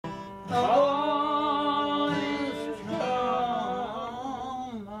All is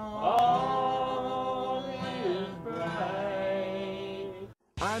calm, all is bright.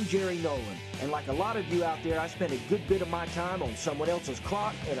 I'm Jerry Nolan, and like a lot of you out there, I spend a good bit of my time on someone else's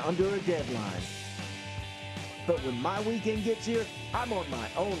clock and under a deadline. But when my weekend gets here, I'm on my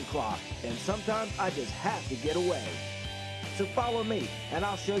own clock, and sometimes I just have to get away. So follow me, and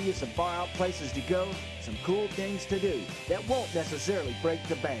I'll show you some far-out places to go, some cool things to do that won't necessarily break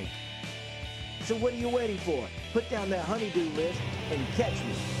the bank. So what are you waiting for? Put down that honey-do list and catch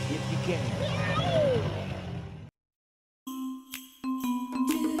me if you can.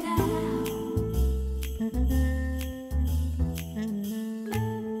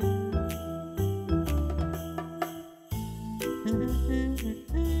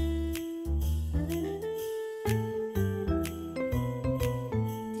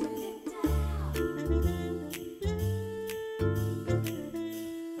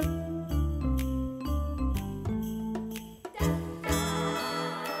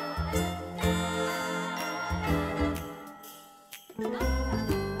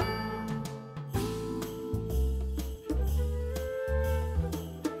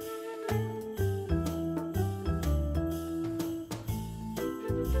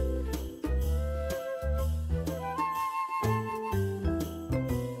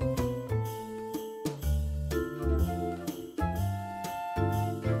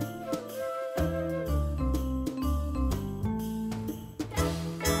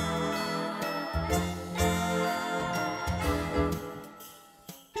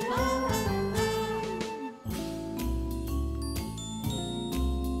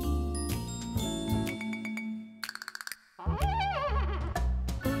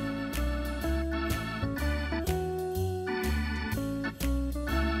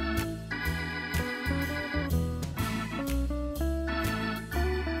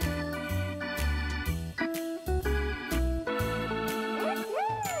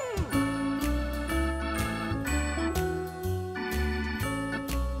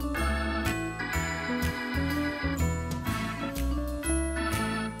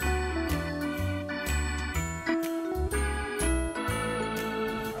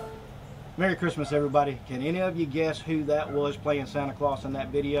 Merry Christmas, everybody. Can any of you guess who that was playing Santa Claus in that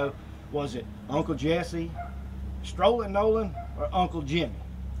video? Was it Uncle Jesse, Strolling Nolan, or Uncle Jimmy?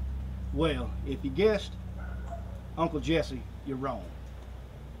 Well, if you guessed Uncle Jesse, you're wrong.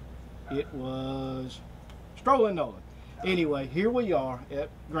 It was Strolling Nolan. Anyway, here we are at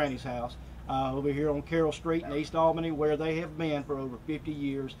Granny's house over here on Carroll Street in East Albany, where they have been for over 50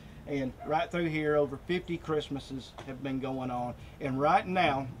 years. And right through here, over 50 Christmases have been going on. And right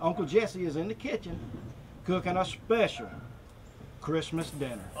now, Uncle Jesse is in the kitchen cooking a special Christmas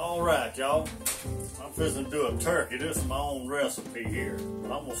dinner. All right, y'all. I'm fixing to do a turkey. This is my own recipe here.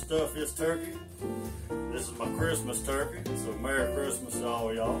 But I'm going to stuff this turkey. This is my Christmas turkey. So Merry Christmas to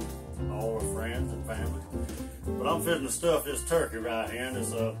all y'all, all our friends and family. But I'm fixing to stuff this turkey right here. And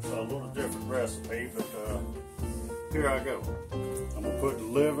it's a little different recipe, but here I go. I'm gonna put the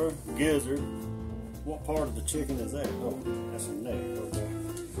liver, gizzard. What part of the chicken is that? Oh, that's the neck. Okay.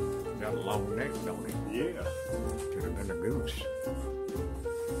 Got a long neck, don't it? Yeah. Should have been a goose.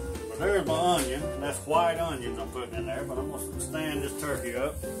 But there's my onion. And that's white onions I'm putting in there. But I'm gonna stand this turkey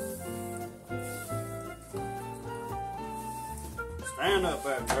up. Stand up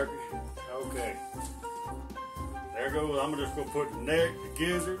there, turkey. Okay. There goes. I'm just gonna put the neck, the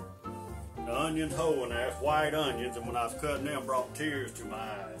gizzard. The onions whole in there, it's white onions, and when I was cutting them, brought tears to my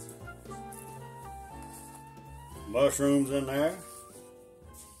eyes. Mushrooms in there.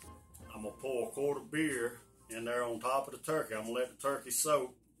 I'm gonna pour a quart of beer in there on top of the turkey. I'm gonna let the turkey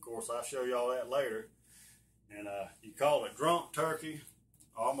soak. Of course, I'll show y'all that later. And you call it drunk turkey,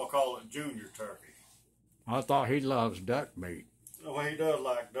 or I'm gonna call it junior turkey. I thought he loves duck meat. Well, he does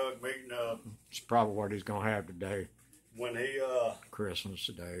like duck meat, and It's probably what he's gonna have today. when he Christmas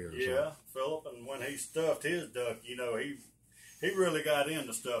today or yeah, Philip, and when he stuffed his duck, you know, he really got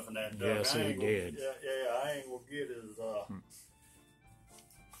into stuffing that duck. Yes, he did. Yeah, I ain't gonna get his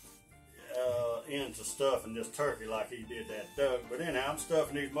into stuffing this turkey like he did that duck. But anyhow, I'm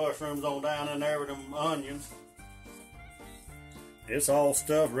stuffing these mushrooms on down in there with them onions. It's all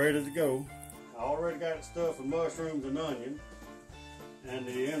stuffed, ready to go. I already got it stuffed with mushrooms and onion and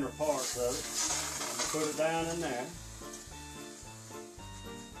the inner parts of it. I'm gonna put it down in there.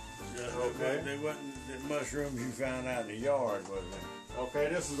 Okay. They wasn't the mushrooms you found out in the yard, was they? Okay,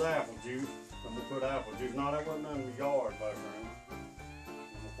 this is apple juice. I'm gonna put apple juice. No, that wasn't in the yard mushroom. I'm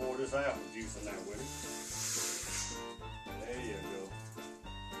gonna pour this apple juice in there with it. There you go.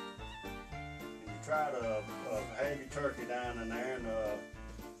 And you try to heavy turkey down in there, and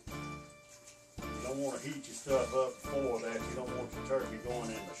want to heat your stuff up before that. You don't want your turkey going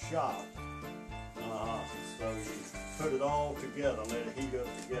in the shock. So you put it all together, let it heat up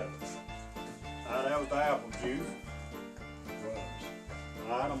together. Alright, that was the apple juice.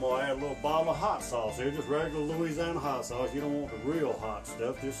 Alright, I'm going to add a little bottle of hot sauce here, just regular Louisiana hot sauce. You don't want the real hot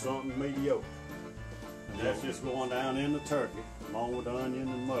stuff, just something mediocre. And that's just going down in the turkey, along with the onion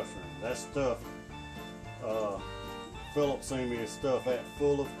and mushroom. That stuff, Philip sent me his stuff at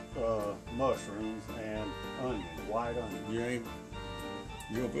full of mushrooms and onion, white onion.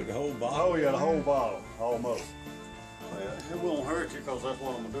 You gonna put the whole bottle? Oh yeah, the whole bottle, almost. Well, it won't hurt you because that's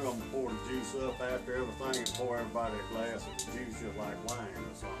what I'm gonna do. I'm gonna pour the juice up after everything and pour everybody a glass of the juice just like wine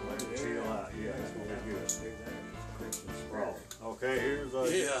or something. Let it chill out. Yeah, it's gonna be good. Right. Okay, here's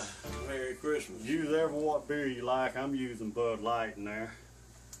Merry Christmas. Use every what beer you like. I'm using Bud Light in there.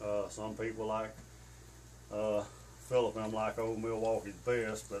 Some people like Philip and I'm like Old Milwaukee's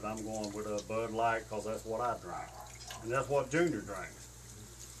best, but I'm going with a Bud Light because that's what I drink. And that's what Junior drinks.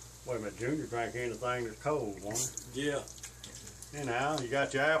 Wait a minute, Junior drank anything that's cold, won't he? Yeah. Anyhow, you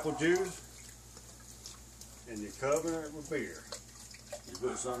got your apple juice, and you cover it with beer. You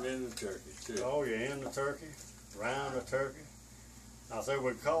put something in the turkey, too. Oh, yeah, in the turkey, around the turkey. I said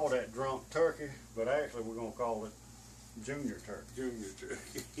we'd call that drunk turkey, but actually we're going to call it Junior turkey. Junior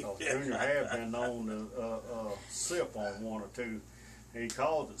turkey. Junior had been known to sip on one or two. He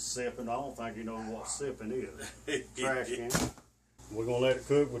calls it sipping. I don't think he knows what sipping is. Trash can. We're going to let it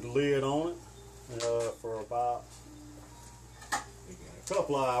cook with the lid on it for about a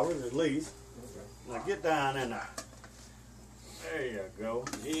couple of hours at least. Now get down in there. There you go.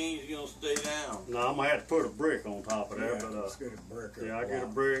 He ain't gonna stay down. No, I'm going to have to put a brick on top of there. Yeah, but let's get a brick. yeah, I get a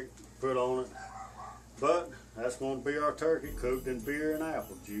brick, put on it. But that's going to be our turkey cooked in beer and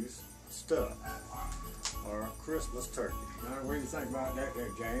apple juice stuff. Our Christmas turkey. Now, what do you think about that there,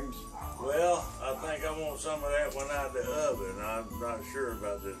 James? Well, I think I want some of that one out of the oven. I'm not sure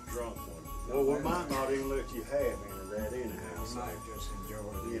about this drunk one. Well, we might not even let you have any of that anyhow. I So, might just enjoy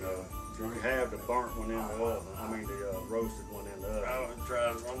it. you know, you can have the burnt one in the oven. I mean, the roasted one in the oven.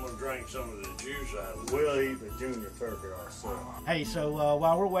 I'm gonna drink some of the juice out of it. We'll eat the Junior turkey ourselves. Hey, so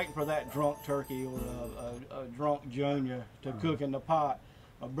while we're waiting for that drunk turkey or a drunk Junior to cook in the pot,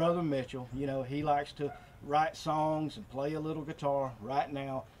 my brother Mitchell, you know, he likes to write songs and play a little guitar. Right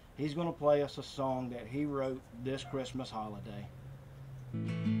now, he's going to play us a song that he wrote this Christmas holiday.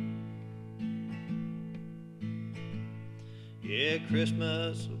 Yeah,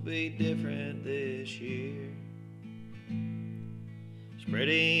 Christmas will be different this year.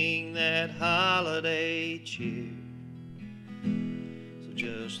 Spreading that holiday cheer. So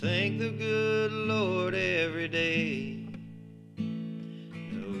just thank the good Lord every day.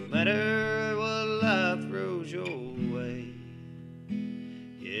 No matter what life throws your way.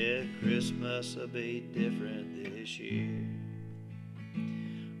 Yeah, Christmas will be different this year.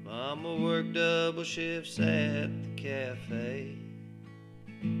 Mama worked double shifts at the cafe.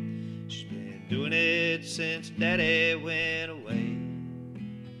 She's been doing it since Daddy went away.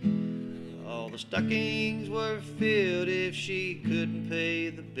 All the stockings were filled if she couldn't pay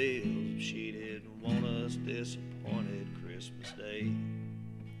the bills. She didn't want us disappointed Christmas Day.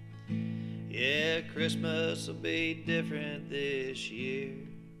 Yeah, Christmas will be different this year.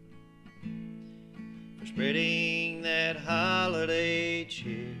 For spreading that holiday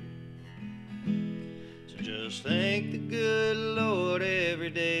cheer. So just thank the good Lord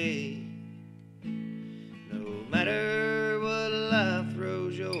every day. No matter what life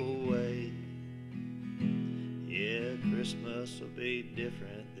throws your way. Yeah, Christmas will be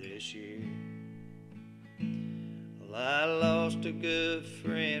different this year. Well, I lost a good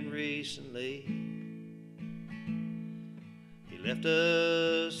friend recently. He left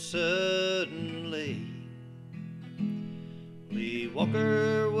us suddenly. Lee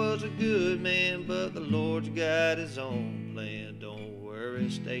Walker was a good man, but the Lord's got his own plan. Don't worry,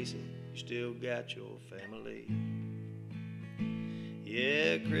 Stacy, you still got your family.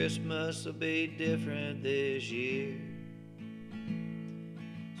 Yeah, Christmas will be different this year.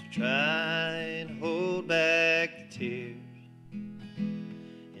 So try and hold back the tears.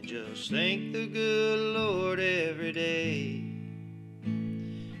 And just thank the good Lord every day.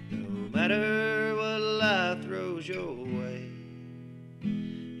 No matter what life throws your way.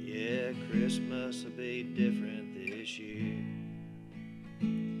 Yeah, Christmas will be different this year.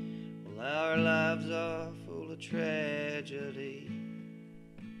 Well, our lives are full of tragedy.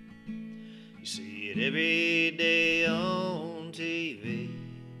 You see it every day on TV.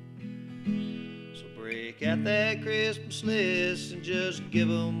 So break out that Christmas list and just give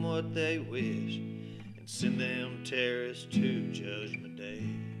them what they wish. And send them terrorists to Judgment Day.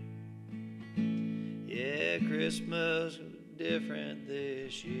 Yeah, Christmas was different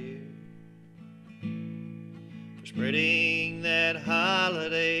this year. For spreading that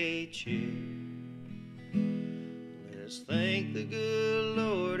holiday cheer. Let's thank the good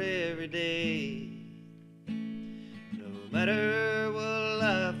Lord every day. No matter what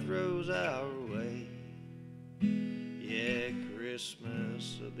life throws our way. Yeah,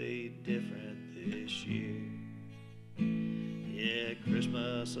 Christmas will be different this year. Yeah,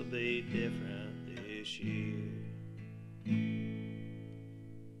 Christmas will be different this year.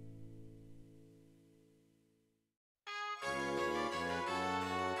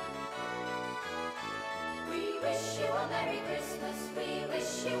 We wish you a Merry Christmas. We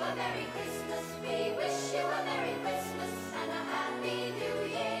wish you a Merry Christmas. We wish you a Merry Christmas and a Happy New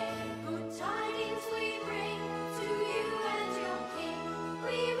Year. Good tidings we bring to you and your King.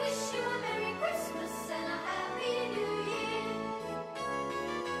 We wish you a Merry Christmas and a Happy New Year.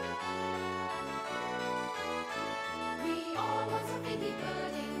 We all want some figgy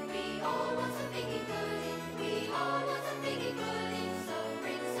pudding. We all want some figgy pudding. We all want some figgy pudding. So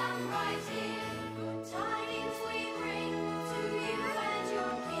bring some right here. Good tidings we bring to you and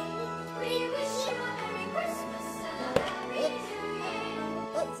your King. We wish you a Merry Christmas and a Happy New Year.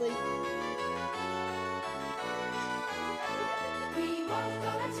 Let's see. We won't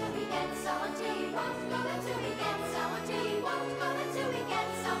go until we get someone. We won't go until we get someone. We won't go until we get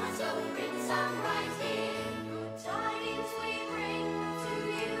someone. So bring some right here. Good tidings we bring to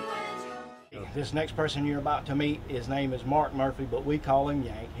you and your King. This next person you're about to meet, his name is Mark Murphy, but we call him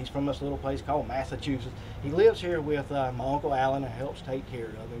Yank. He's from this little place called Massachusetts. He lives here with my Uncle Alan and helps take care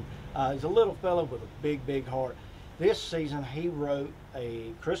of him. He's a little fellow with a big, big heart. This season he wrote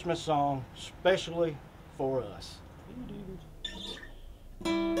a Christmas song specially for us.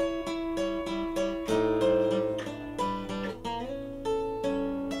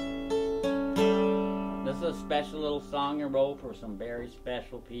 This is a special little song I wrote for some very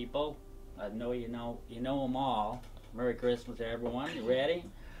special people. I know you know them all. Merry Christmas, everyone. You ready?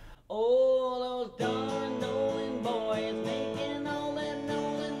 Oh, those darn Nolan boys making all that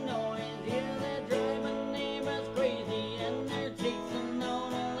Nolan noise. Yeah, they're driving neighbors crazy and they're chasing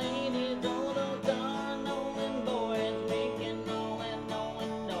all the ladies. Oh, those darn Nolan boys making all that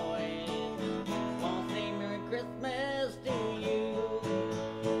Nolan noise. Wanna say Merry Christmas to you.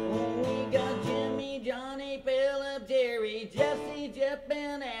 Oh, we got Jimmy, Johnny, Philip, Jerry, Jesse, Jeff,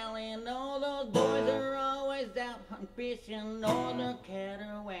 and Alan. All those boys are always out hunting, fishing, or they're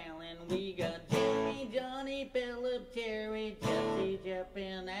caterwauling. We got Jimmy, Johnny, Philip, Jerry, Jesse, Jeff,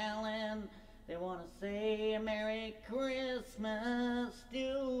 and Alan. They want to say a Merry Christmas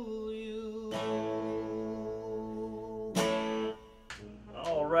to you.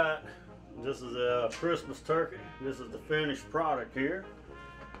 All right, this is a Christmas turkey. This is the finished product here,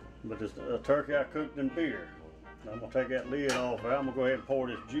 but it's a turkey I cooked in beer. I'm gonna take that lid off there. I'm gonna go ahead and pour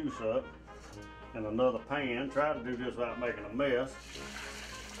this juice up in another pan. Try to do this without making a mess.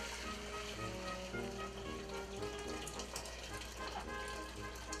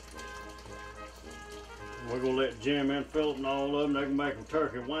 We're gonna let Jim and Philip and all of them, they can make some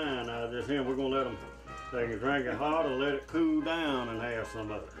turkey wine out of this here. We're gonna let them, they can drink it hot or let it cool down and have some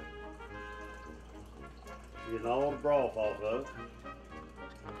of it. Getting all the broth off of it.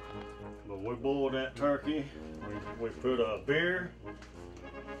 But we boiled that turkey. We put a beer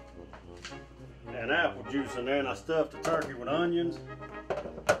and apple juice in there, and I stuffed the turkey with onions.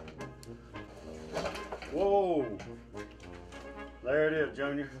 Whoa! There it is,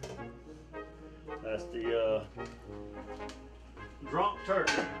 Junior. That's the drunk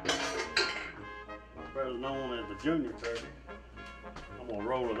turkey, better known as the junior turkey. I'm gonna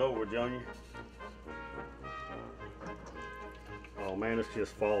roll it over, Junior. Oh man, it's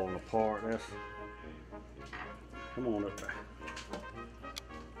just falling apart. That's, come on up there.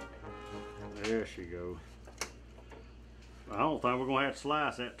 There she goes. I don't think we're gonna have to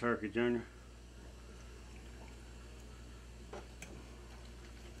slice that turkey, Junior.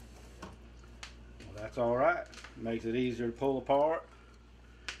 Well, that's all right. Makes it easier to pull apart.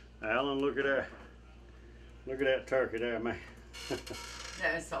 Alan, look at that. Look at that turkey there, man.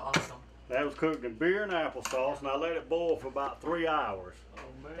 That is so awesome. That was cooked in beer and applesauce, and I let it boil for about 3 hours. Oh,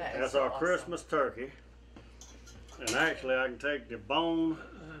 man. That is That's so our awesome. Christmas turkey. And actually, I can take the bone.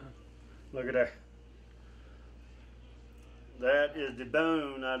 Look at that. That is the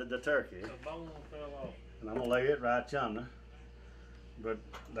bone out of the turkey. The bone fell off. And I'm gonna lay it right yonder. But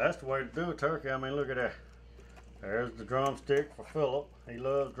that's the way to do a turkey. I mean, look at that. There's the drumstick for Philip. He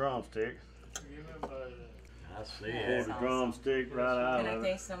loves drumsticks. Give everybody that. I see That's Pull the awesome. drumstick right out Can of I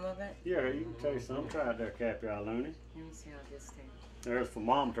it. taste some of it? Yeah, you can taste some. Try it there, Cappy Looney. Let me see how this tastes. There's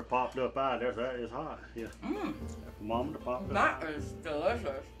thermometer popped up out. There's that. It's hot. Yeah. Mmm. Thermometer popped up. That is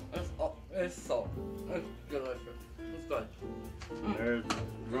delicious. It's delicious. It's good. There's Yeah,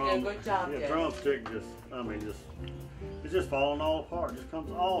 drum. good job, Yeah, Jess. drumstick just. I mean, it's just falling all apart. It just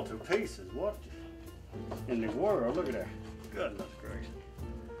comes all to pieces. What in the world? Look at that. Goodness gracious.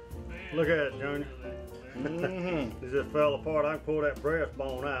 Look at it, Junior. Mm-hmm. It just fell apart. I can pull that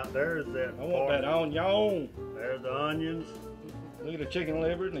breastbone out. There's that. I want that onion. There's the onions. Look at the chicken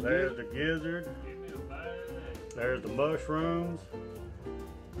liver and the There's gizzard. the gizzard. There's the mushrooms.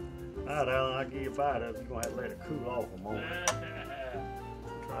 All right, Alan, I'll give you a bite of it. You're going to have to let it cool off a moment.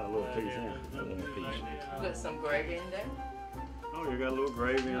 Try a little piece in. A little piece. Put some gravy in there. Oh, you got a little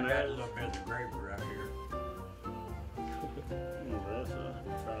gravy in I got there? a little bit of gravy right here. Let's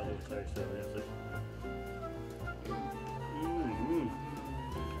try a little taste of it. See? Mm-hmm.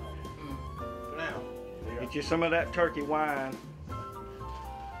 Now, get you some of that turkey wine.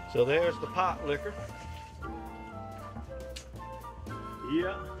 So there's the pot liquor.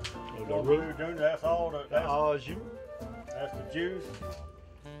 Yeah. The root, that's all the, That's that's the juice.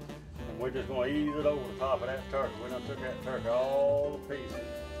 And we're just going to ease it over the top of that turkey. We done took that turkey all to pieces.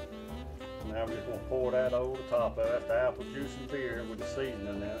 Now we're just going to pour that over the top of it. That's the apple juice and beer with the seasoning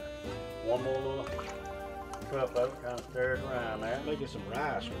in it. One more little cup of it, kind of stir it around there. Making some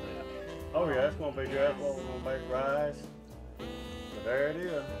rice with that. Oh yeah, that's going to be good. That's what we're going to make rice. But there it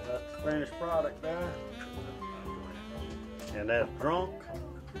is. That's the finished product there. And that's drunk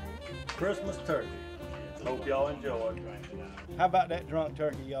Christmas turkey. Hope y'all enjoy it. How about that drunk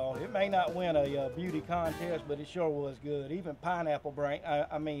turkey, y'all? It may not win a beauty contest, but it sure was good. Even Pineapple Brain,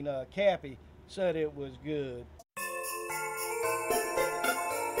 Cappy said it was good.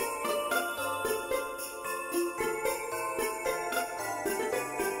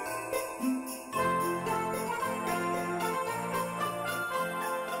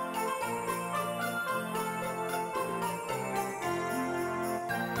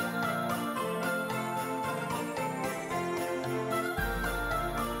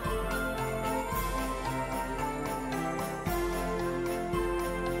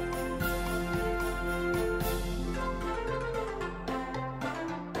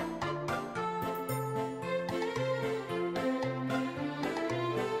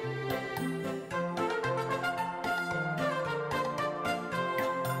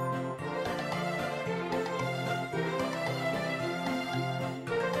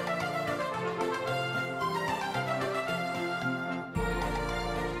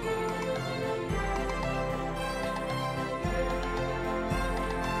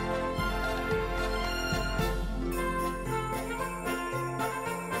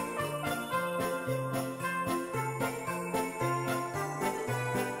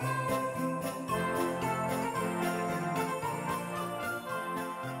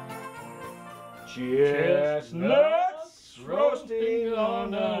 Chestnuts roasting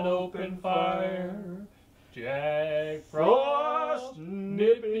on an open fire. Jack Frost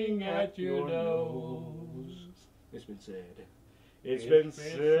nipping at your nose. It's been said. It's been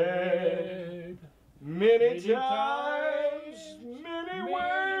said many times, many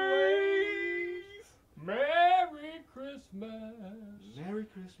ways. Merry Christmas. Merry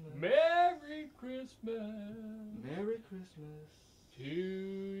Christmas. Merry Christmas. Merry Christmas to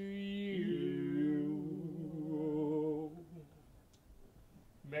you.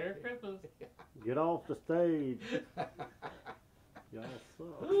 Merry Christmas. Get off the stage. Y'all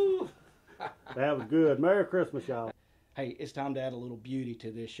suck. That was good. Merry Christmas, y'all. Hey, it's time to add a little beauty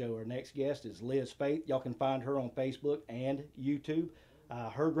to this show. Our next guest is Liz Faith. Y'all can find her on Facebook and YouTube.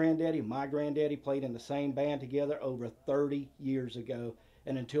 Her granddaddy, my granddaddy, played in the same band together over 30 years ago.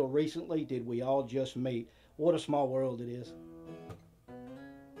 And until recently, did we all just meet. What a small world it is.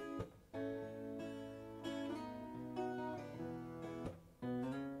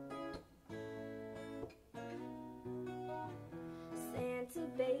 Santa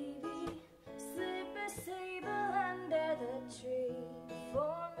baby, slip a sable under the tree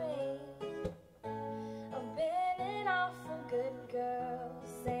for me. I've been an awful good girl,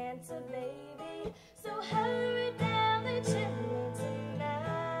 Santa baby, so hurry down the chimney tonight.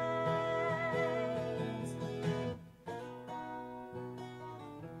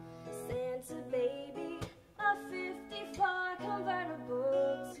 Santa baby, a 54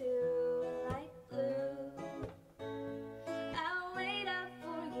 convertible to light blue. I'll wait up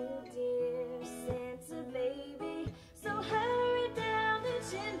for you, dear.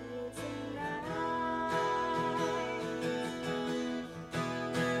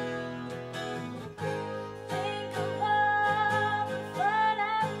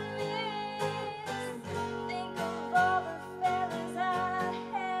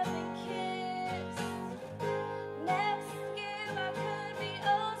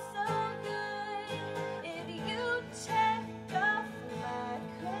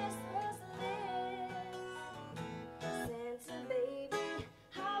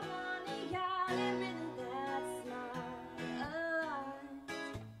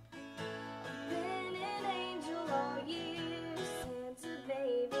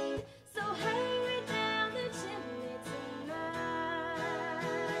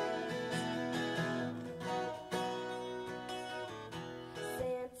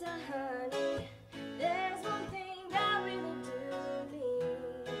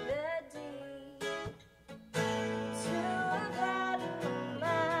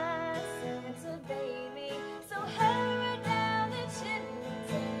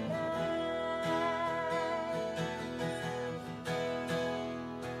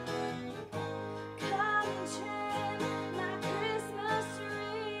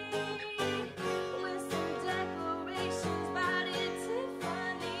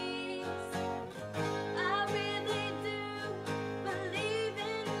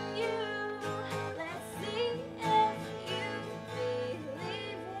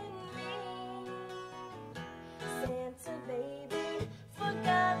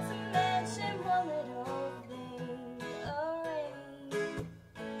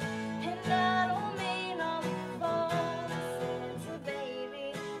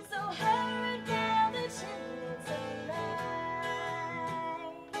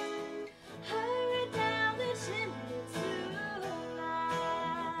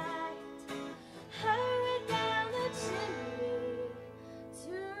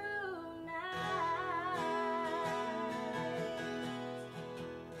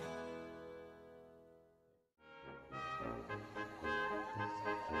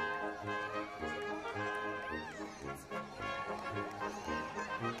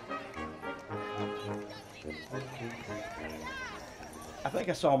 I think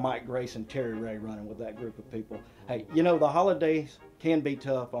I saw Mike Grace and Terry Ray running with that group of people. Hey, you know, the holidays can be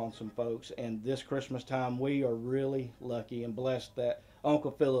tough on some folks, and this Christmas time we are really lucky and blessed that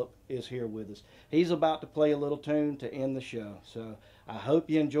Uncle Philip is here with us. He's about to play a little tune to end the show. So I hope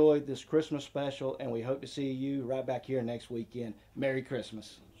you enjoyed this Christmas special, and we hope to see you right back here next weekend. Merry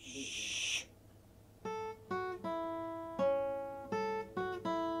Christmas.